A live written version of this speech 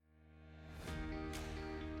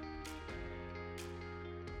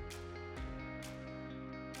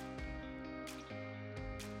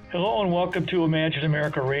Hello and welcome to Imagine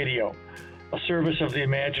America Radio, a service of the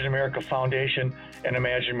Imagine America Foundation and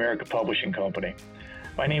Imagine America Publishing Company.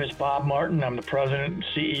 My name is Bob Martin. I'm the President and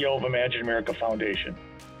CEO of Imagine America Foundation.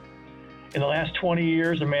 In the last 20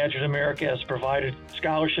 years, Imagine America has provided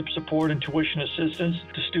scholarship support and tuition assistance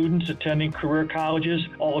to students attending career colleges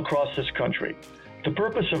all across this country. The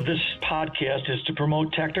purpose of this podcast is to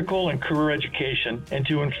promote technical and career education and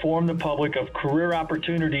to inform the public of career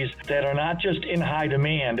opportunities that are not just in high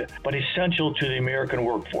demand, but essential to the American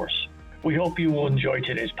workforce. We hope you will enjoy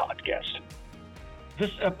today's podcast.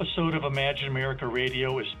 This episode of Imagine America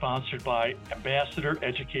Radio is sponsored by Ambassador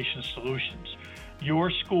Education Solutions,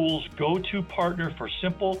 your school's go-to partner for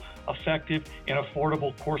simple, effective, and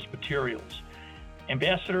affordable course materials.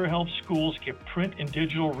 Ambassador helps schools get print and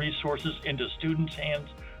digital resources into students' hands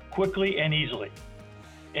quickly and easily.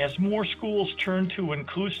 As more schools turn to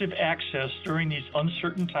inclusive access during these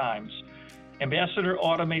uncertain times, Ambassador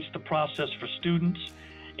automates the process for students,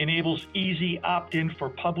 enables easy opt-in for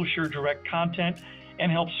publisher direct content,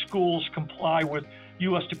 and helps schools comply with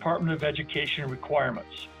U.S. Department of Education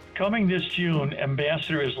requirements. Coming this June,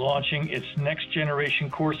 Ambassador is launching its next generation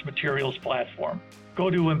course materials platform. Go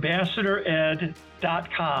to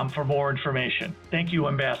ambassadored.com for more information. Thank you,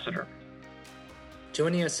 Ambassador.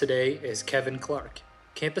 Joining us today is Kevin Clark,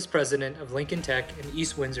 Campus President of Lincoln Tech in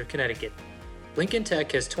East Windsor, Connecticut. Lincoln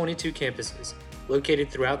Tech has 22 campuses located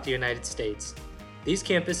throughout the United States. These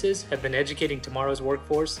campuses have been educating tomorrow's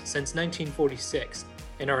workforce since 1946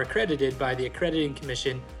 and are accredited by the Accrediting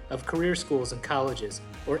Commission of Career Schools and Colleges,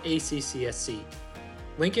 or ACCSC.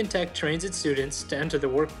 Lincoln Tech trains its students to enter the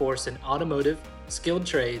workforce in automotive, skilled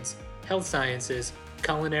trades, health sciences,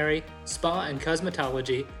 culinary, spa and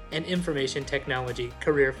cosmetology, and information technology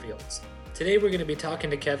career fields. Today we're going to be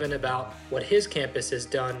talking to Kevin about what his campus has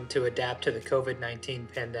done to adapt to the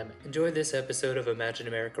COVID-19 pandemic. Enjoy this episode of Imagine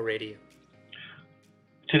America Radio.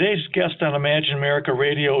 Today's guest on Imagine America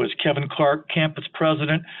Radio is Kevin Clark, Campus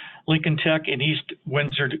President, Lincoln Tech in East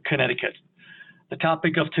Windsor, Connecticut. The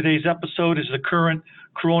topic of today's episode is the current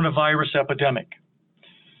coronavirus epidemic.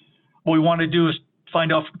 What we want to do is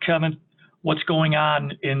find out from Kevin what's going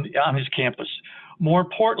on his campus. More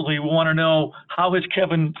importantly, we want to know how has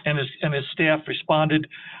Kevin and his staff responded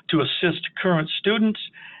to assist current students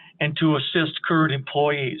and to assist current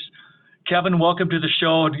employees. Kevin, welcome to the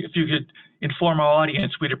show. And if you could inform our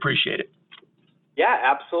audience, we'd appreciate it. Yeah,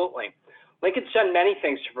 absolutely. Lincoln's done many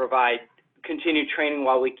things to provide continued training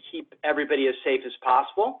while we keep everybody as safe as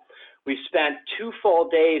possible. We've spent 2 full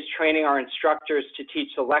days training our instructors to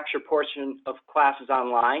teach the lecture portion of classes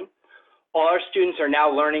online. All our students are now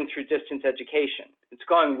learning through distance education. It's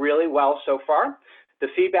going really well so far. The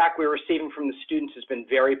feedback we're receiving from the students has been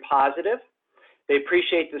very positive. They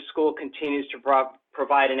appreciate the school continues to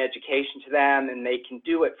provide an education to them, and they can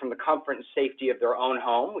do it from the comfort and safety of their own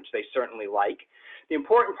home, which they certainly like. The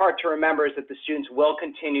important part to remember is that the students will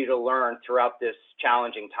continue to learn throughout this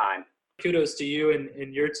challenging time. Kudos to you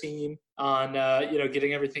and your team on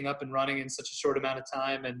getting everything up and running in such a short amount of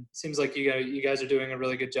time, and it seems like you guys are doing a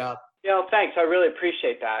really good job. Thanks. I really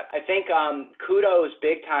appreciate that. I think kudos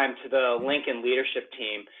big time to the Lincoln leadership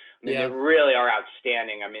team. They really are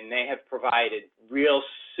outstanding. They have provided real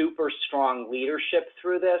super strong leadership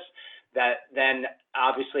through this that then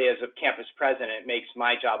obviously as a campus president, it makes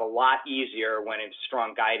my job a lot easier when it's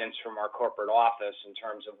strong guidance from our corporate office in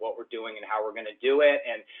terms of what we're doing and how we're going to do it.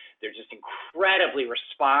 And they're just incredibly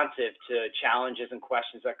responsive to challenges and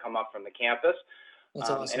questions that come up from the campus.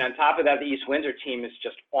 That's awesome. And on top of that, the East Windsor team is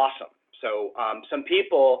just awesome. So some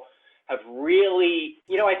people have really,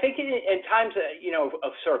 I think in times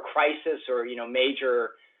of sort of crisis or,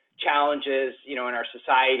 major challenges, in our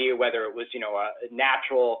society, whether it was, a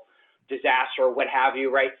natural disaster or what have you,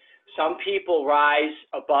 right? Some people rise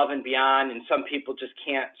above and beyond, and some people just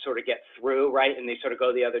can't sort of get through, right? And they sort of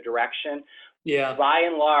go the other direction. Yeah. By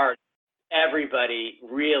and large, everybody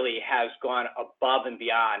really has gone above and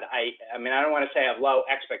beyond. I don't want to say I have low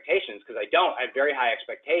expectations because I don't. I have very high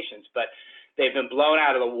expectations, but they've been blown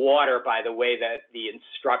out of the water by the way that the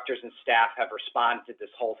instructors and staff have responded to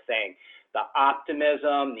this whole thing. The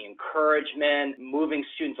optimism, the encouragement, moving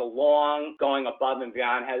students along, going above and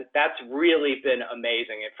beyond, that's really been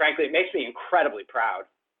amazing. And frankly, it makes me incredibly proud.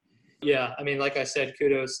 Yeah, like I said,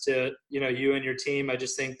 kudos to you and your team. I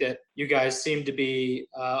just think that you guys seem to be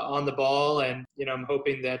on the ball, and I'm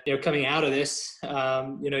hoping that coming out of this,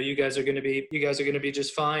 you guys are going to be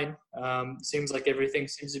just fine. Seems like everything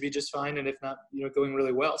seems to be just fine, and if not, going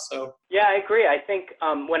really well. So yeah, I agree. I think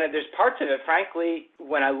when there's parts of it, frankly,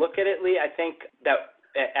 when I look at it, Lee, I think that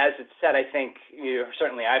as it's said, I think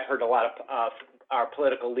certainly I've heard a lot of our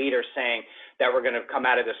political leaders saying that we're going to come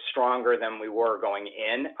out of this stronger than we were going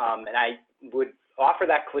in. And I would offer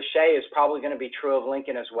that cliche is probably going to be true of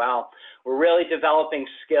Lincoln as well. We're really developing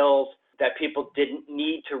skills that people didn't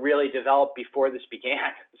need to really develop before this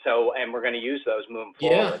began. So, and we're going to use those moving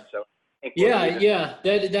forward. So.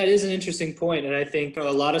 That is an interesting point, and I think a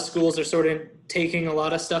lot of schools are sort of taking a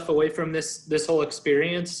lot of stuff away from this whole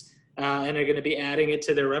experience, and are going to be adding it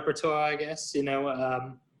to their repertoire, I guess,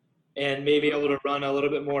 and maybe able to run a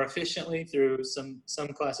little bit more efficiently through some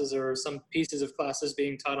classes or some pieces of classes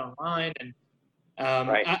being taught online. And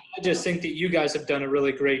I just think that you guys have done a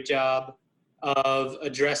really great job of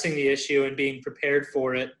addressing the issue and being prepared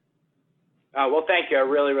for it. Well, thank you. I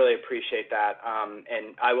really, really appreciate that.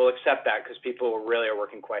 And I will accept that because people really are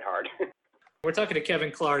working quite hard. We're talking to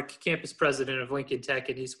Kevin Clark, campus president of Lincoln Tech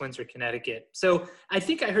in East Windsor, Connecticut. So I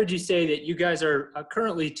think I heard you say that you guys are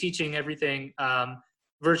currently teaching everything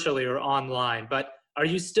virtually or online, but are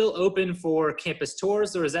you still open for campus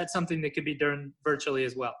tours, or is that something that could be done virtually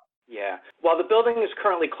as well? Yeah. While the building is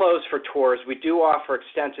currently closed for tours, we do offer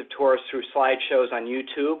extensive tours through slideshows on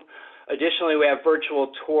YouTube. Additionally, we have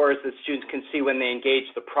virtual tours that students can see when they engage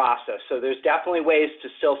the process. So there's definitely ways to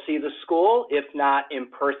still see the school, if not in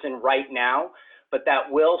person right now, but that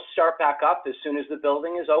will start back up as soon as the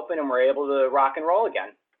building is open and we're able to rock and roll again.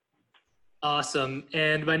 Awesome.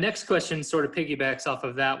 And my next question sort of piggybacks off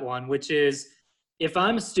of that one, which is, if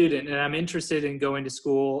I'm a student and I'm interested in going to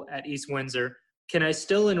school at East Windsor, can I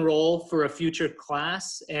still enroll for a future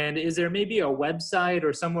class? And is there maybe a website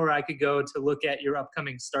or somewhere I could go to look at your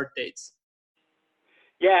upcoming start dates?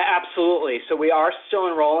 Yeah, absolutely. So we are still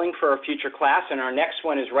enrolling for a future class, and our next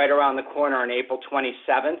one is right around the corner on April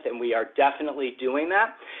 27th, and we are definitely doing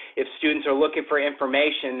that. If students are looking for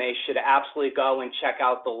information, they should absolutely go and check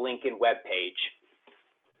out the Lincoln webpage.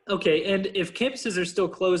 Okay, and if campuses are still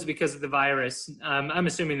closed because of the virus, I'm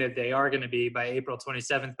assuming that they are going to be by April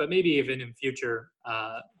 27th, but maybe even in future,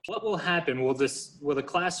 what will happen? Will the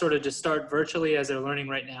class sort of just start virtually as they're learning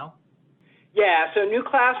right now? Yeah, so new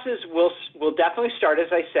classes will definitely start,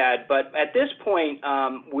 as I said, but at this point,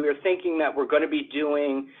 we're thinking that we're going to be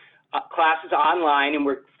doing classes online, and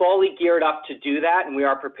we're fully geared up to do that, and we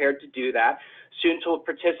are prepared to do that. Students will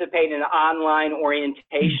participate in online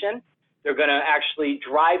orientation. They're going to actually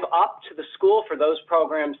drive up to the school for those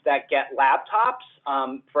programs that get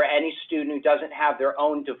laptops. For any student who doesn't have their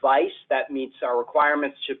own device that meets our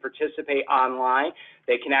requirements to participate online,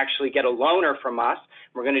 they can actually get a loaner from us.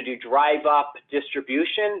 We're going to do drive-up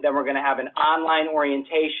distribution. Then we're going to have an online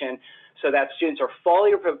orientation so that students are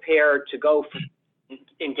fully prepared to go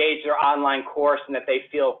engage their online course and that they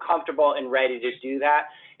feel comfortable and ready to do that.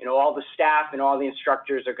 You know, all the staff and all the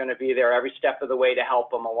instructors are going to be there every step of the way to help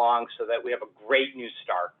them along so that we have a great new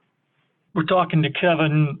start. We're talking to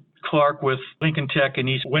Kevin Clark with Lincoln Tech in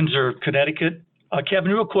East Windsor, Connecticut.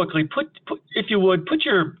 Kevin, real quickly, if you would, put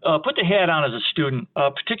the hat on as a student,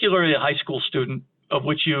 particularly a high school student, of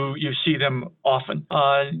which you see them often.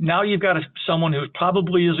 Now you've got someone who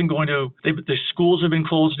probably isn't going to, the schools have been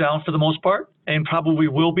closed down for the most part and probably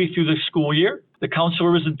will be through the school year. The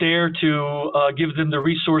counselor isn't there to give them the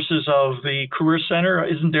resources of the Career Center,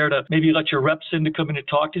 isn't there to maybe let your reps in to come in and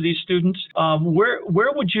talk to these students. Where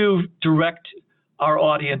would you direct our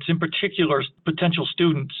audience, in particular potential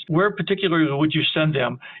students, where particularly would you send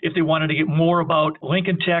them if they wanted to get more about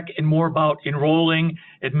Lincoln Tech and more about enrolling,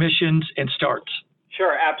 admissions, and starts?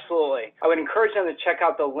 Sure, absolutely. I would encourage them to check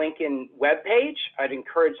out the Lincoln webpage. I'd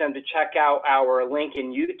encourage them to check out our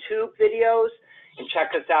Lincoln YouTube videos and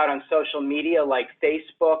check us out on social media like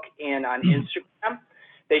Facebook and on Instagram.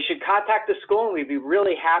 They should contact the school, and we'd be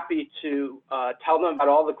really happy to tell them about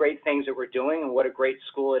all the great things that we're doing and what a great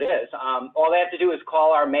school it is. All they have to do is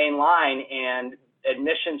call our main line, and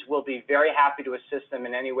admissions will be very happy to assist them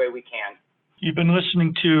in any way we can. You've been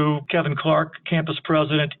listening to Kevin Clark, Campus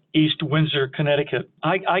President, East Windsor, Connecticut.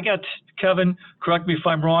 I got, Kevin, correct me if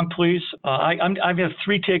I'm wrong, please. I have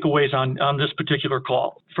three takeaways on this particular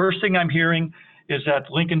call. First thing I'm hearing is that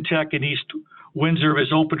Lincoln Tech in East Windsor is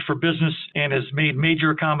open for business and has made major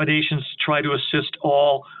accommodations to try to assist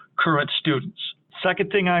all current students.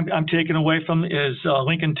 Second thing I'm taking away from is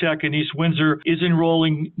Lincoln Tech in East Windsor is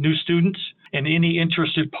enrolling new students, and any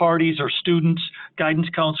interested parties or students, guidance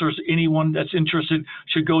counselors, anyone that's interested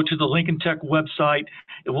should go to the Lincoln Tech website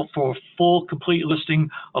for a full, complete listing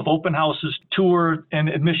of open houses, tour, and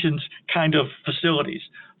admissions kind of facilities.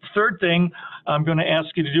 Third thing I'm going to ask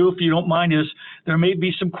you to do, if you don't mind, is there may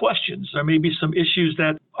be some questions. There may be some issues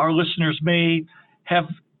that our listeners may have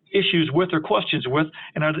issues with or questions with,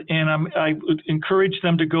 and I would encourage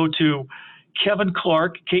them to go to Kevin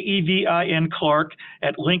Clark, Kevin Clark,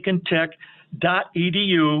 at LincolnTech.edu.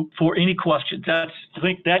 for any questions. That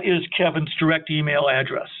is Kevin's direct email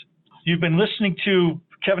address. You've been listening to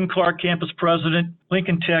Kevin Clark, Campus President,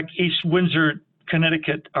 Lincoln Tech, East Windsor,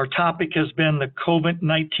 Connecticut. Our topic has been the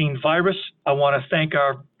COVID-19 virus. I want to thank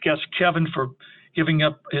our guest Kevin for giving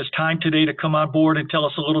up his time today to come on board and tell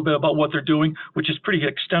us a little bit about what they're doing, which is pretty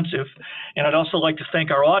extensive. And I'd also like to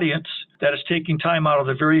thank our audience that is taking time out of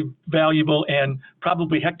their very valuable and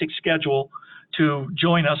probably hectic schedule to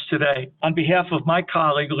join us today. On behalf of my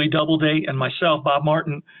colleague, Lee Doubleday, and myself, Bob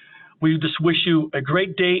Martin, we just wish you a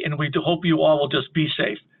great day, and we hope you all will just be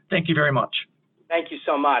safe. Thank you very much. Thank you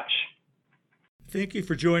so much. Thank you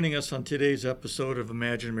for joining us on today's episode of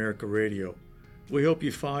Imagine America Radio. We hope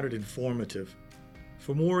you found it informative.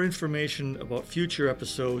 For more information about future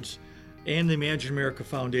episodes and the Imagine America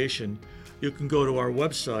Foundation, you can go to our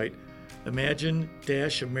website,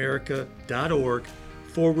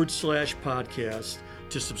 imagine-america.org/podcast,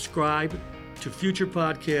 to subscribe to future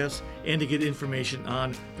podcasts and to get information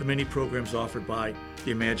on the many programs offered by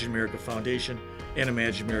the Imagine America Foundation and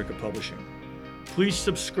Imagine America Publishing. Please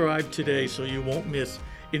subscribe today so you won't miss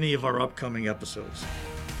any of our upcoming episodes.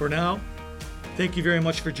 For now, thank you very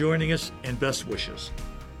much for joining us, and best wishes.